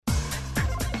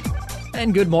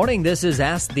And good morning. This is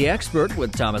Ask the Expert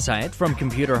with Thomas Hyatt from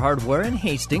Computer Hardware in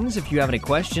Hastings. If you have any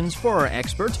questions for our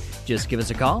expert, just give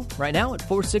us a call right now at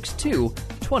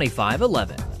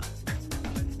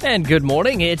 462-2511. And good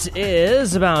morning. It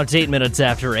is about 8 minutes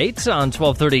after 8 on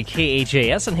 1230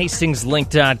 KHAS and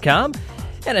HastingsLink.com.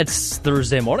 And it's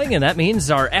Thursday morning, and that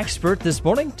means our expert this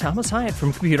morning, Thomas Hyatt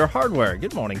from Computer Hardware.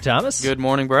 Good morning, Thomas. Good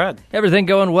morning, Brad. Everything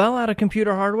going well out of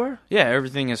Computer Hardware? Yeah,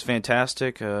 everything is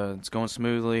fantastic. It's going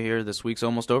smoothly here. This week's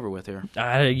almost over with here.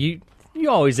 You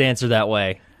always answer that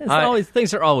way.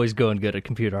 Things are always going good at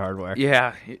Computer Hardware.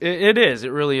 Yeah, it is.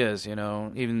 It really is. You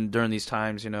know, even during these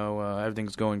times,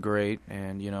 everything's going great,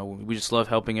 and we just love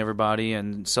helping everybody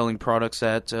and selling products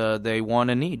that they want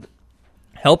and need.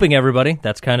 Helping everybody.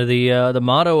 That's kind of the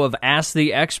motto of Ask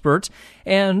the Expert,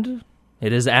 and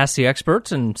it is Ask the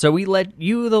Expert, and so we let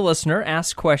you, the listener,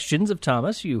 ask questions of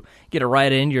Thomas. You get to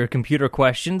write in your computer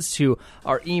questions to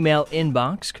our email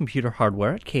inbox,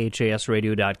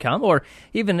 computerhardware@khasradio.com, or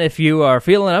even if you are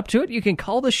feeling up to it, you can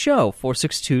call the show,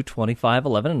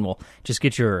 462-2511, and we'll just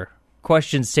get your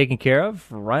questions taken care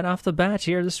of right off the bat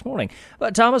here this morning.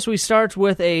 But Thomas, we start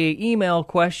with a email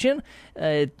question.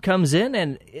 It comes in,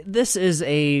 and this is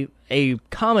a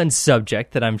common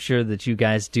subject that I'm sure that you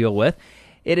guys deal with.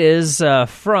 It is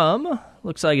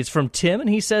looks like it's from Tim, and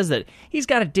he says that he's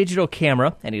got a digital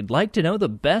camera, and he'd like to know the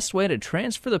best way to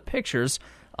transfer the pictures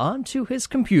onto his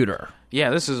computer.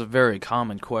 Yeah, this is a very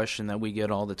common question that we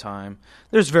get all the time.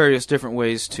 There's various different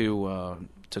ways to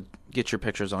get your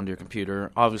pictures onto your computer.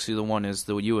 Obviously, the one is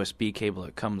the USB cable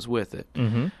that comes with it.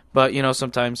 Mm-hmm. But,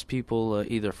 sometimes people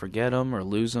either forget them or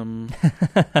lose them,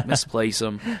 misplace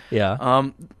them.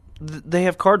 Yeah. They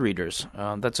have card readers.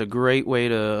 That's a great way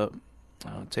to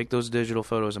take those digital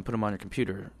photos and put them on your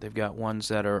computer. They've got ones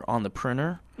that are on the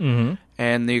printer, mm-hmm.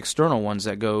 and the external ones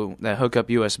that hook up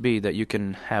USB that you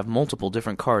can have multiple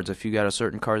different cards. If you got a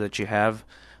certain card that you have,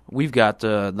 we've got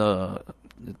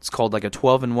it's called like a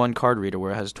 12-in-1 card reader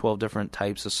where it has 12 different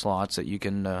types of slots that you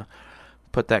can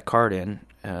put that card in,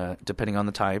 depending on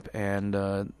the type,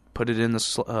 and put it in the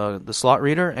slot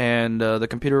reader, and the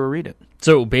computer will read it.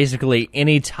 So basically,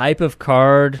 any type of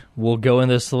card will go in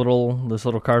this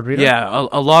little card reader? Yeah,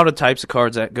 a lot of types of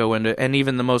cards that go into it, and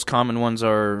even the most common ones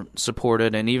are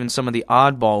supported, and even some of the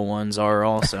oddball ones are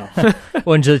also.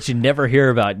 Ones that you never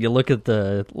hear about. You look at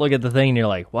the thing, and you're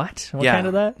like, what? What kind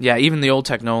of that? Yeah, even the old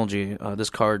technology, this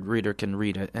card reader can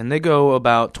read it, and they go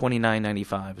about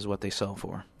 $29.95 is what they sell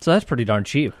for. So that's pretty darn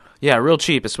cheap. Yeah, real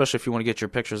cheap, especially if you want to get your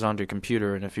pictures onto your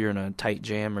computer, and if you're in a tight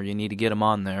jam or you need to get them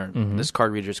on there, mm-hmm. This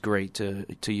card reader is great to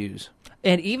use.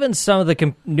 And even some of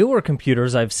the newer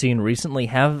computers I've seen recently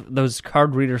have those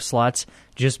card reader slots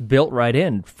just built right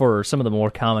in for some of the more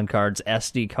common cards,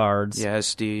 SD cards. Yeah,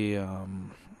 SD,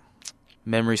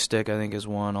 memory stick I think is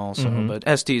one also, mm-hmm. but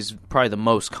SD is probably the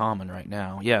most common right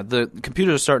now. Yeah, the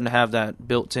computers are starting to have that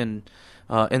built in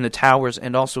the towers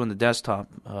and also in the desktop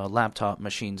laptop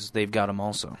machines. They've got them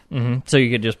also. Mm-hmm. So you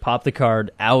could just pop the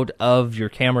card out of your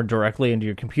camera directly into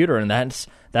your computer, and that's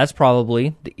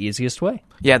probably the easiest way.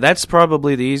 Yeah, that's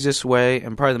probably the easiest way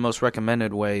and probably the most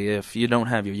recommended way if you don't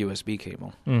have your USB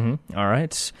cable. Mm-hmm. All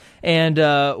right. And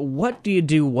what do you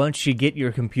do once you get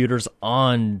your computers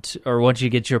once you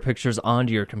get your pictures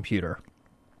onto your computer?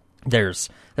 There's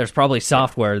probably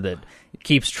software that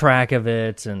keeps track of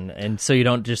it, and so you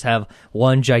don't just have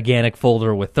one gigantic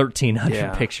folder with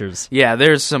 1,300 pictures. Yeah,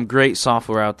 there's some great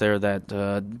software out there that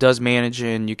does manage,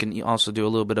 and you can also do a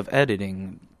little bit of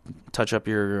editing, touch up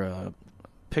your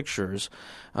pictures.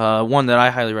 One that I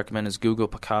highly recommend is Google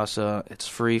Picasa. It's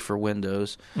free for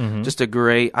Windows.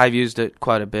 Mm-hmm. I've used it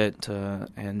quite a bit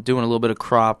and doing a little bit of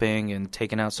cropping and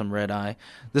taking out some red eye.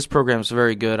 This program is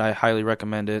very good. I highly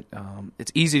recommend it.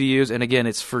 It's easy to use, and again,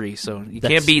 it's free, so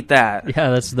can't beat that. Yeah,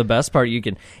 that's the best part. You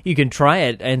can try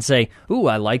it and say, "Ooh,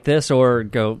 I like this," or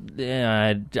go,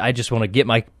 "I just want to get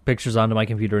my pictures onto my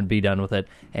computer and be done with it,"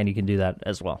 and you can do that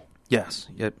as well. Yes.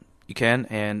 Yep. You can,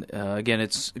 and again,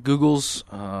 it's Google's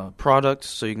product,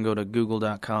 so you can go to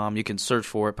google.com, you can search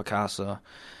for it, Picasa,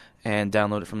 and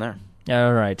download it from there.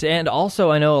 All right, and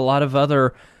also I know a lot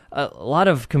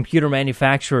of computer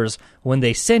manufacturers, when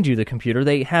they send you the computer,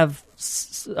 they have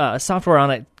software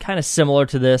on it kind of similar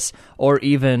to this, or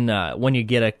even when you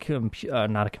get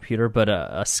not a computer, but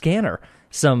a scanner.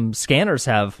 Some scanners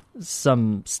have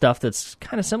some stuff that's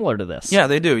kind of similar to this. Yeah,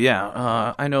 they do,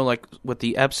 yeah. I know, like, with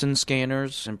the Epson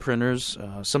scanners and printers,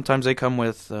 sometimes they come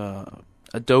with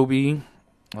Adobe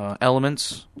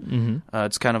Elements.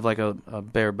 It's kind of like a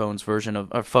bare bones version of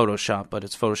Photoshop, but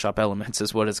it's Photoshop Elements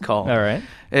is what it's called. All right.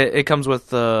 It comes with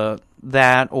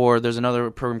that, or there's another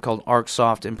program called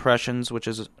ArcSoft Impressions, which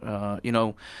is,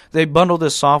 they bundle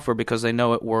this software because they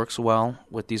know it works well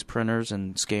with these printers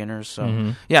and scanners.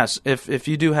 So, yes, if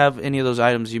you do have any of those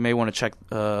items, you may want to check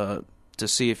to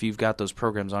see if you've got those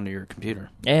programs onto your computer.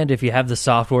 And if you have the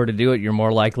software to do it, you're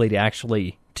more likely to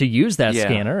actually to use that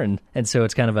scanner, and so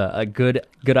it's kind of a good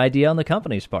idea on the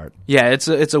company's part. Yeah,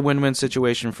 it's a win-win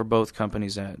situation for both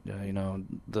companies, that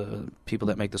the people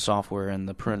that make the software and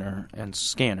the printer and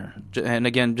scanner. And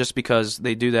again, just because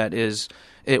they do that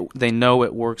they know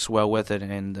it works well with it,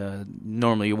 and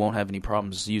normally you won't have any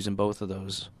problems using both of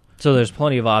those. So there's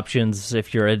plenty of options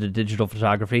if you're into digital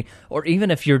photography, or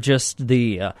even if you're just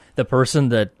the person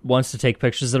that wants to take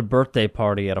pictures at a birthday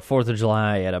party, at a 4th of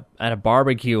July, at a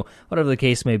barbecue, whatever the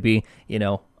case may be.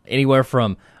 Anywhere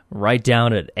from right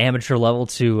down at amateur level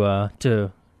to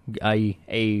a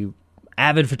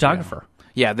avid photographer.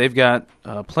 Yeah, they've got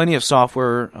plenty of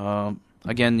software.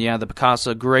 Again, the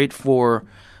Picasa, great for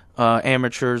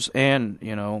amateurs and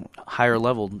higher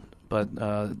level. But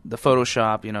the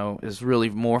Photoshop, is really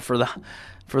more for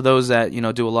those that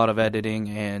do a lot of editing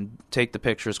and take the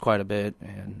pictures quite a bit.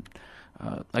 And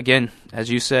again, as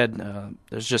you said,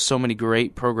 there's just so many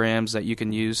great programs that you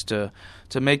can use to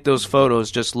make those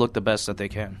photos just look the best that they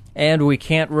can. And we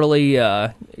can't really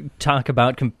talk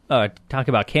about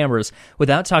cameras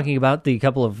without talking about the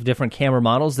couple of different camera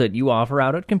models that you offer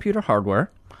out at Computer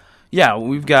Hardware. Yeah,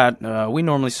 we've got. We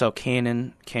normally sell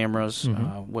Canon cameras.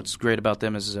 What's great about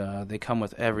them is they come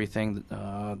with everything.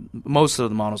 Most of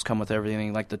the models come with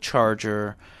everything, like the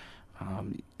charger.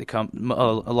 They come.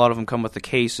 A lot of them come with the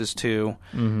cases too.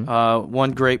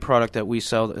 One great product that we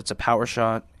sell, it's a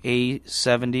PowerShot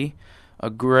A70, a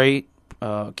great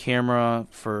camera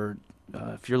for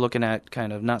if you're looking at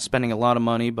kind of not spending a lot of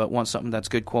money but want something that's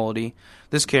good quality.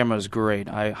 This camera is great.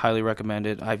 I highly recommend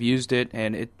it. I've used it,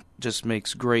 and it just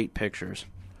makes great pictures.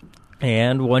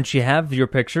 And once you have your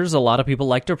pictures, a lot of people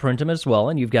like to print them as well,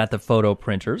 and you've got the photo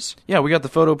printers. Yeah, we got the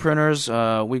photo printers.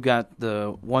 We've got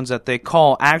the ones that they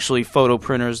call actually photo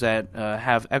printers that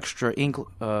have extra ink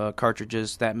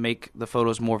cartridges that make the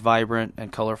photos more vibrant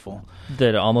and colorful.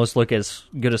 That almost look as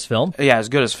good as film? Yeah, as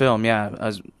good as film, yeah.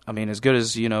 As good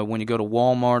as, when you go to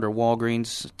Walmart or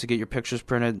Walgreens to get your pictures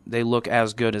printed, they look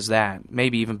as good as that,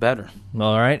 maybe even better.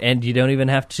 All right, and you don't even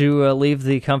have to leave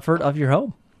the comfort of your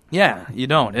home. Yeah, you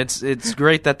don't. It's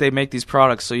great that they make these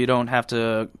products so you don't have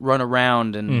to run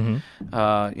around and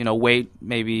wait.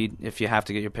 Maybe if you have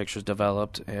to get your pictures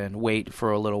developed and wait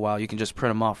for a little while, you can just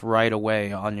print them off right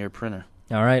away on your printer.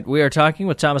 All right, we are talking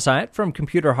with Thomas Hyatt from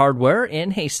Computer Hardware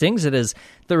in Hastings. It is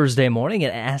Thursday morning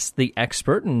at Ask the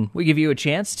Expert, and we give you a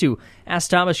chance to ask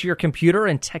Thomas your computer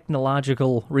and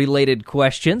technological-related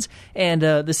questions. And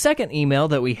the second email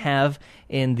that we have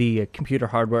in the Computer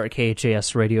Hardware at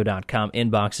khasradio.com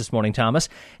inbox this morning, Thomas,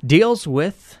 deals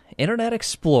with Internet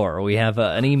Explorer. We have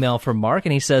an email from Mark,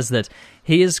 and he says that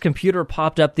his computer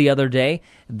popped up the other day.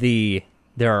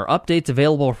 There are updates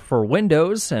available for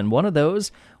Windows, and one of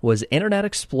those was Internet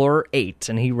Explorer 8,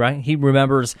 and he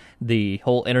remembers the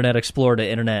whole Internet Explorer to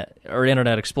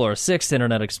Internet Explorer 6,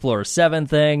 Internet Explorer 7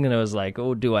 thing, and it was like,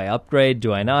 oh, do I upgrade?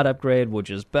 Do I not upgrade?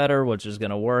 Which is better? Which is going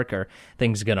to work? Are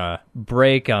things going to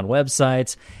break on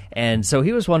websites? And so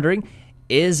he was wondering,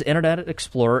 is Internet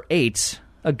Explorer 8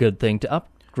 a good thing to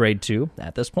upgrade to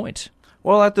at this point?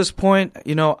 Well, at this point,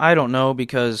 I don't know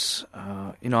because,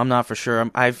 I'm not for sure.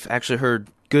 I've actually heard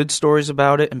good stories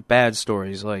about it and bad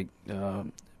stories. Like,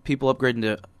 people upgrading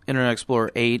to Internet Explorer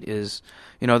 8 is,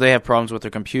 they have problems with their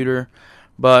computer.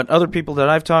 But other people that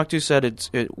I've talked to said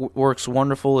it works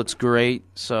wonderful. It's great.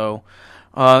 So,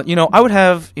 I would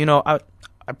have, I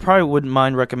probably wouldn't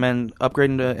mind recommend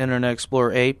upgrading to Internet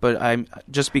Explorer 8, but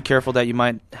just be careful that you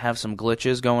might have some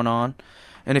glitches going on.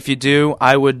 And if you do,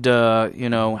 I would,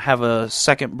 have a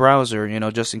second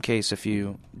browser, just in case if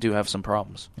you do have some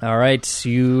problems. All right,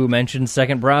 you mentioned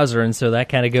second browser, and so that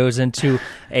kind of goes into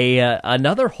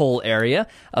another whole area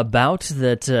about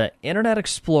that Internet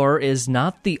Explorer is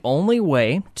not the only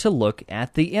way to look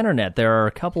at the Internet. There are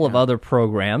a couple of other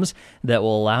programs that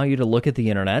will allow you to look at the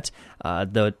Internet.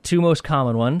 The two most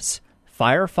common ones,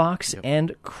 Firefox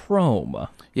and Chrome.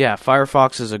 Yeah,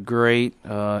 Firefox is a great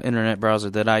internet browser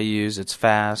that I use. It's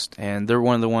fast, and they're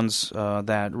one of the ones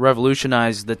that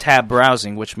revolutionized the tab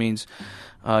browsing, which means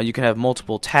you can have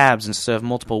multiple tabs instead of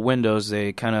multiple windows.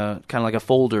 They kind of like a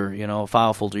folder, a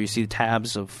file folder. You see the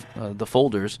tabs of the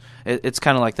folders. It's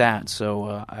kind of like that.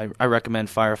 So I recommend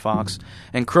Firefox.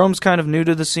 And Chrome's kind of new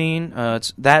to the scene.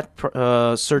 It's that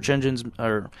search engine's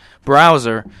or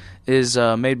browser is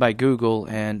made by Google,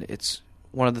 and it's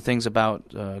one of the things about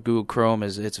Google Chrome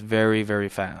is it's very, very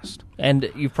fast.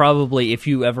 And you probably, if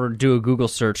you ever do a Google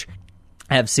search,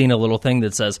 have seen a little thing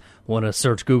that says, want to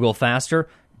search Google faster?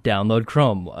 Download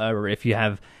Chrome. Or if you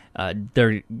have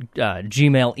their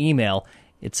Gmail email,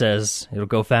 it says it'll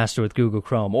go faster with Google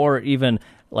Chrome. Or even,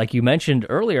 like you mentioned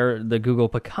earlier, the Google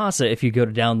Picasa, if you go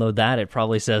to download that, it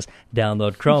probably says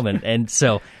download Chrome. And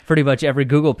so pretty much every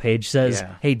Google page says,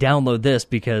 hey, download this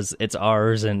because it's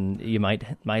ours and you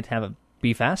might have it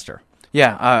be faster.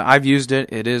 Yeah, I've used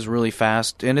it. It is really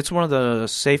fast, and it's one of the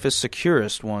safest,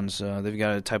 securest ones. They've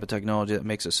got a type of technology that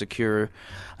makes it secure.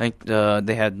 I think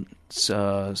they had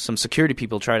some security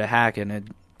people try to hack it,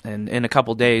 and in a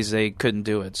couple days they couldn't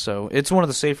do it. So it's one of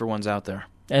the safer ones out there.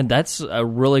 And that's a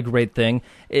really great thing.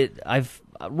 I've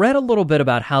read a little bit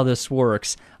about how this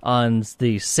works on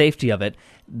the safety of it.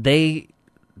 They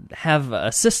have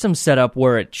a system set up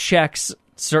where it checks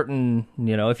certain,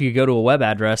 if you go to a web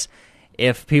address,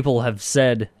 if people have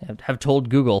told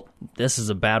Google, this is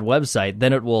a bad website,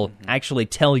 then it will actually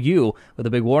tell you with a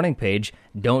big warning page,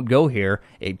 don't go here.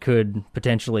 It could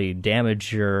potentially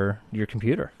damage your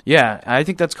computer. Yeah, I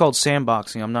think that's called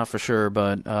sandboxing. I'm not for sure,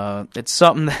 but it's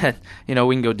something that, we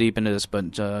can go deep into this,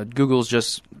 but Google's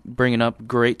just bringing up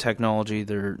great technology.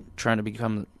 They're trying to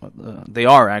become, they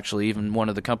are actually even one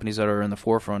of the companies that are in the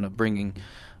forefront of bringing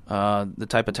the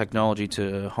type of technology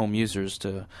to home users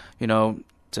to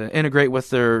integrate with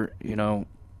their,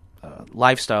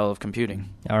 lifestyle of computing.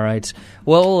 All right.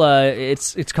 Well,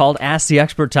 it's called Ask the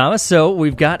Expert, Thomas. So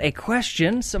we've got a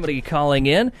question, somebody calling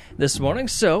in this morning.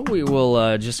 So we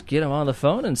will just get him on the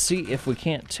phone and see if we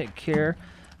can't take care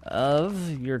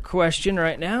of your question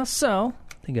right now. So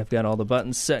I think I've got all the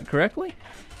buttons set correctly.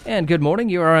 And good morning.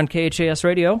 You are on KHAS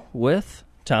Radio with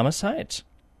Thomas Hyatt.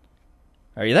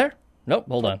 Are you there? Nope.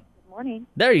 Hold on. Good morning.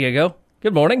 There you go.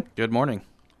 Good morning. Good morning.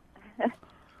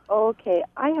 Okay,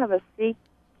 I have a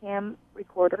C-cam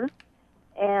recorder,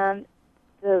 and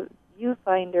the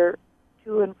viewfinder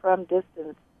to and from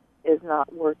distance is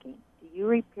not working. Do you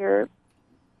repair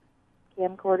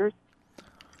camcorders?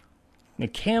 A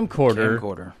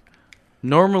camcorder.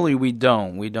 Normally, we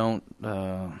don't. We don't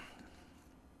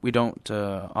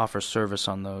offer service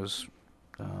on those.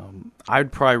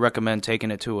 I'd probably recommend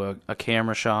taking it to a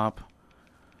camera shop.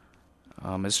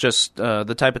 It's just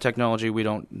the type of technology we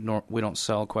don't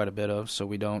sell quite a bit of, so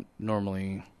we don't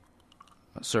normally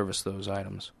service those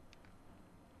items.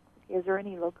 Is there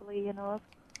any locally you know of?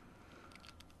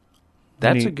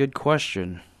 That's a good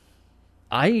question.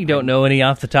 I don't know any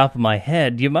off the top of my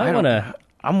head. You might want to.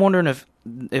 I'm wondering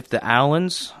if the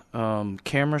Allen's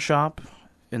camera shop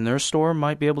in their store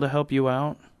might be able to help you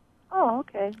out. Oh,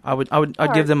 okay.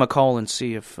 I'd give them a call and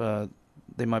see if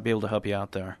they might be able to help you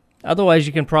out there. Otherwise,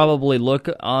 you can probably look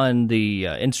on the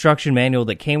instruction manual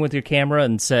that came with your camera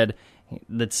and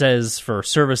that says for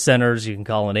service centers, you can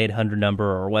call an 800 number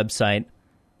or a website.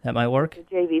 That might work?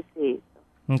 The JVC.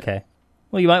 Okay.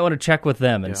 Well, you might want to check with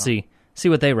them and see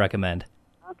what they recommend.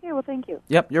 Okay, well, thank you.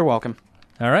 Yep, you're welcome.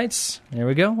 All right, there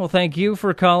we go. Well, thank you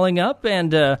for calling up,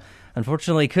 and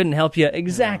unfortunately couldn't help you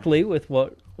exactly with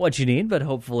what you need, but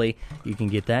hopefully you can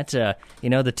get that.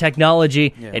 The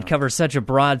technology, it covers such a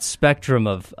broad spectrum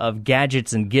of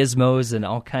gadgets and gizmos and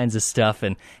all kinds of stuff,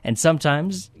 and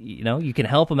sometimes, you can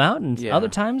help them out, and other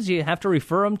times you have to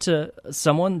refer them to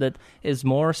someone that is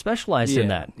more specialized in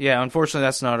that. Yeah, unfortunately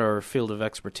that's not our field of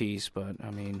expertise, but,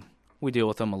 we deal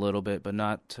with them a little bit, but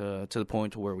not to the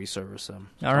point to where we service them,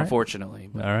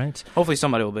 unfortunately. All right. Hopefully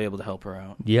somebody will be able to help her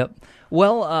out. Yep.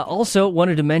 Well, also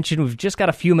wanted to mention, we've just got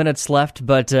a few minutes left,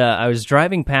 but I was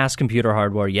driving past Computer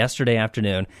Hardware yesterday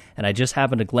afternoon, and I just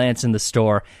happened to glance in the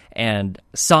store and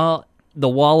saw the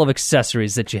wall of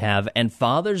accessories that you have, and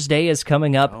Father's Day is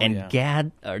coming up,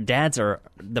 dads are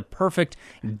the perfect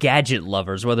gadget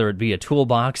lovers, whether it be a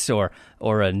toolbox or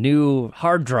a new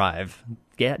hard drive.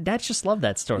 Yeah, dads just love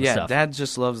that sort of stuff. Yeah, Dad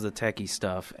just loves the techie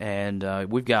stuff, and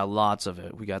we've got lots of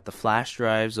it. We got the flash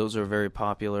drives; those are very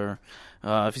popular.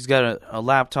 If he's got a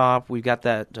laptop, we've got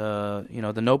that,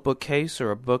 the notebook case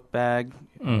or a book bag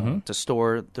to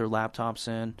store their laptops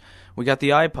in. We got the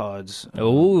iPods.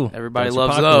 Oh, everybody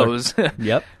loves those.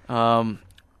 Yep.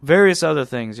 Various other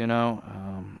things,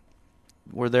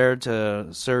 we're there to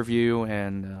serve you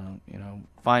and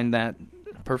find that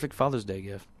perfect Father's Day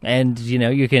gift. And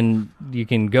you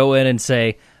can go in and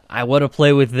say, I want to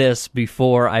play with this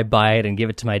before I buy it and give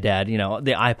it to my dad. You know,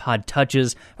 the iPod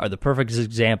Touches are the perfect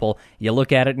example. You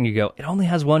look at it and you go, it only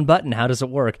has one button. How does it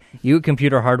work? You at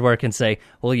Computer Hardware can say,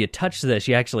 well, you touch this,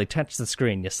 you actually touch the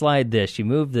screen. You slide this, you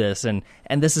move this, and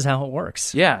this is how it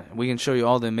works. Yeah, we can show you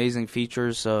all the amazing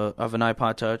features of an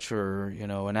iPod Touch or, you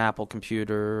know, an Apple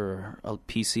computer or a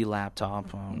PC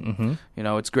laptop. You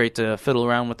know, it's great to fiddle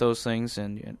around with those things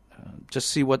and just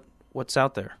see what's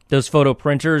out there. Those photo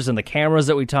printers and the cameras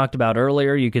that we talked about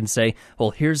earlier, you can say,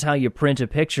 well, here's how you print a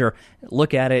picture.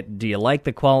 Look at it. Do you like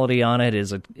the quality on it?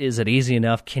 Is it easy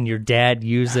enough? Can your dad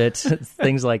use it?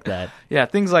 Things like that. Yeah,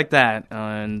 things like that.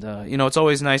 And, you know, it's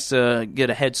always nice to get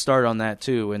a head start on that,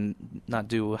 too, and not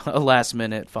do a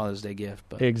last-minute Father's Day gift.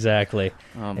 But, exactly.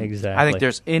 Exactly. I think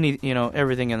there's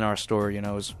everything in our store, you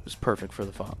know, is perfect for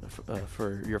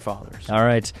for your fathers. All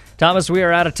right. Thomas, we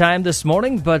are out of time this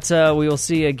morning, but we will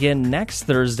see you again next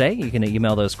Thursday. You can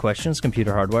email those questions,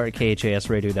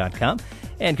 computerhardware@khasradio.com.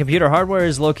 And Computer Hardware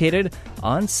is located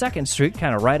on 2nd Street,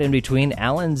 kind of right in between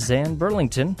Allens and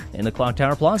Burlington in the Clock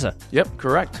Tower Plaza. Yep,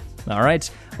 correct. All right.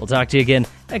 We'll talk to you again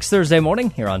next Thursday morning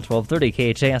here on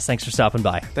 1230 KHAS. Thanks for stopping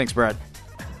by. Thanks, Brad.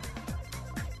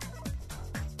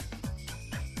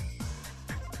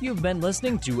 You've been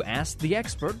listening to Ask the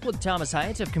Expert with Thomas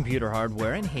Hyatt of Computer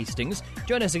Hardware in Hastings.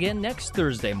 Join us again next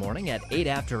Thursday morning at 8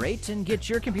 after 8 and get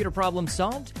your computer problem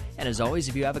solved. And as always,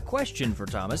 if you have a question for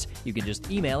Thomas, you can just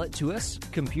email it to us,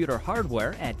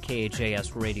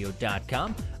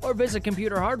 computerhardware@khasradio.com, or visit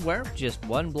Computer Hardware just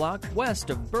one block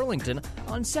west of Burlington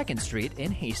on 2nd Street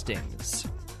in Hastings.